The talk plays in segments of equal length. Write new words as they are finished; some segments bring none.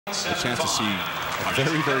a chance to see a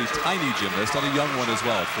very, very tiny gymnast and a young one as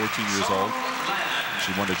well at 14 years old.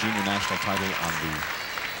 She won a junior national title on the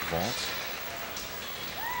vault.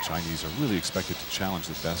 Chinese are really expected to challenge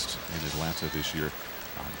the best in Atlanta this year.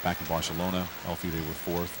 Back in Barcelona, Elfie, they were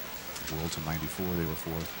fourth. The Worlds of '94, they were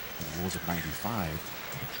fourth. In the Worlds of '95,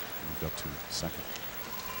 moved up to second.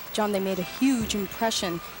 John, they made a huge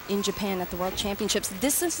impression in Japan at the World Championships.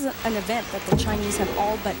 This is an event that the Chinese have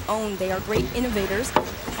all but owned. They are great innovators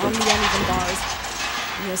on the uneven bars.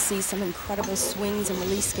 And you'll see some incredible swings and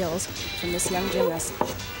release skills from this young gymnast.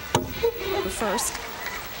 But first,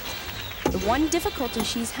 the one difficulty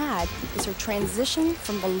she's had is her transition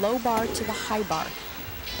from the low bar to the high bar,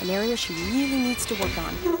 an area she really needs to work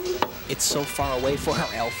on. It's so far away for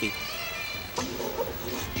her, Elfie.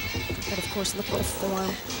 But of course, look at the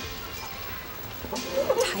form.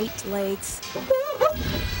 Tight legs.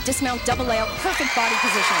 Dismount double layout, perfect body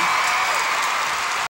position.